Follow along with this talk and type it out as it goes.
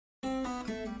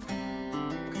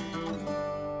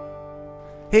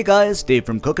Hey guys, Dave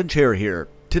from Cook and Chair here.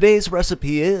 Today's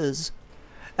recipe is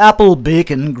apple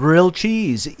bacon grilled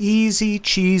cheese. Easy,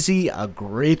 cheesy, a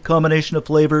great combination of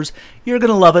flavors. You're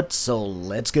gonna love it, so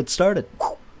let's get started.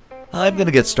 I'm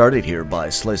gonna get started here by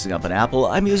slicing up an apple.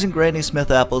 I'm using Granny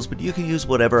Smith apples, but you can use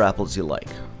whatever apples you like.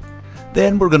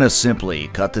 Then we're gonna simply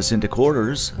cut this into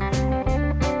quarters.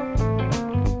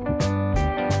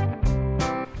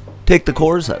 Take the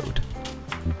cores out.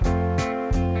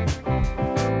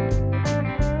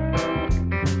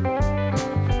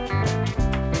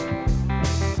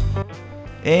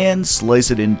 And slice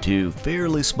it into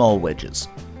fairly small wedges.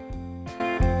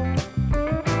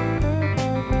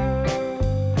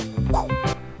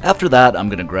 After that, I'm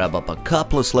going to grab up a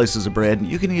couple of slices of bread.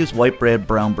 You can use white bread,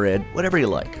 brown bread, whatever you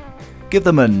like. Give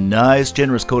them a nice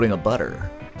generous coating of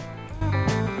butter.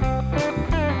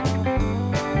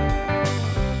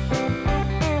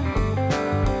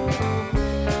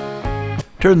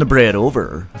 Turn the bread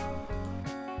over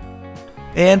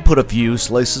and put a few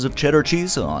slices of cheddar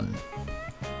cheese on.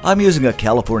 I'm using a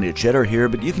California cheddar here,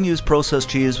 but you can use processed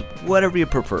cheese, whatever you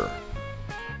prefer.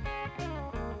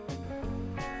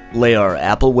 Lay our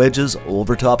apple wedges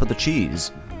over top of the cheese.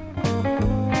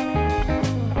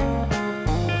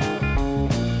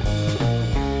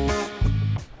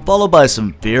 Followed by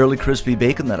some fairly crispy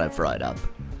bacon that I've fried up.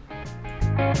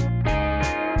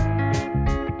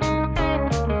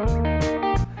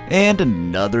 And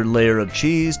another layer of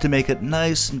cheese to make it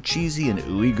nice and cheesy and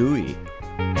ooey gooey.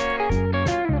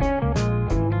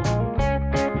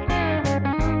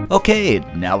 Okay,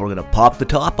 now we're going to pop the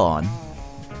top on.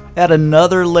 Add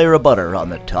another layer of butter on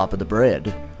the top of the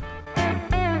bread.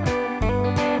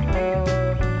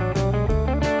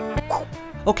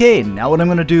 Okay, now what I'm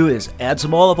going to do is add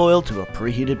some olive oil to a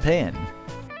preheated pan.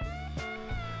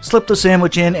 Slip the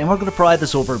sandwich in and we're going to fry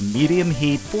this over medium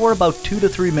heat for about 2 to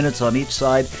 3 minutes on each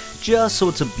side, just so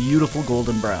it's a beautiful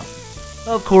golden brown.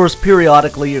 Of course,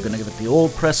 periodically you're going to give it the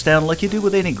old press down like you do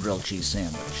with any grilled cheese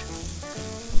sandwich.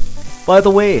 By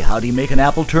the way, how do you make an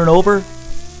apple turn over?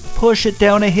 Push it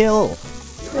down a hill.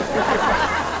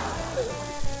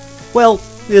 Well,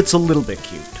 it's a little bit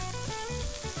cute.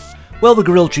 While the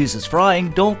grilled cheese is frying,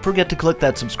 don't forget to click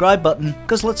that subscribe button,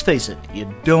 because let's face it,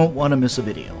 you don't want to miss a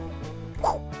video.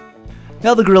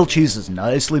 Now the grilled cheese is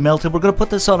nicely melted, we're going to put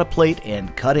this on a plate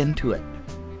and cut into it.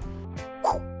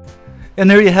 And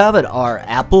there you have it, our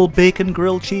apple bacon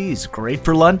grilled cheese. Great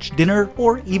for lunch, dinner,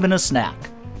 or even a snack.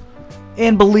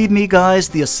 And believe me guys,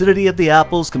 the acidity of the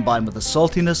apples combined with the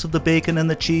saltiness of the bacon and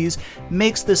the cheese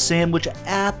makes this sandwich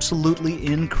absolutely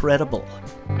incredible.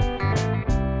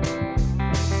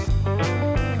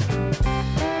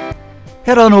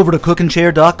 Head on over to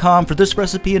cookandshare.com for this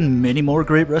recipe and many more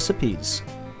great recipes.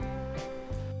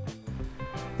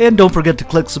 And don't forget to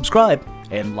click subscribe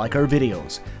and like our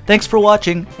videos. Thanks for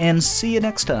watching and see you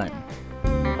next time.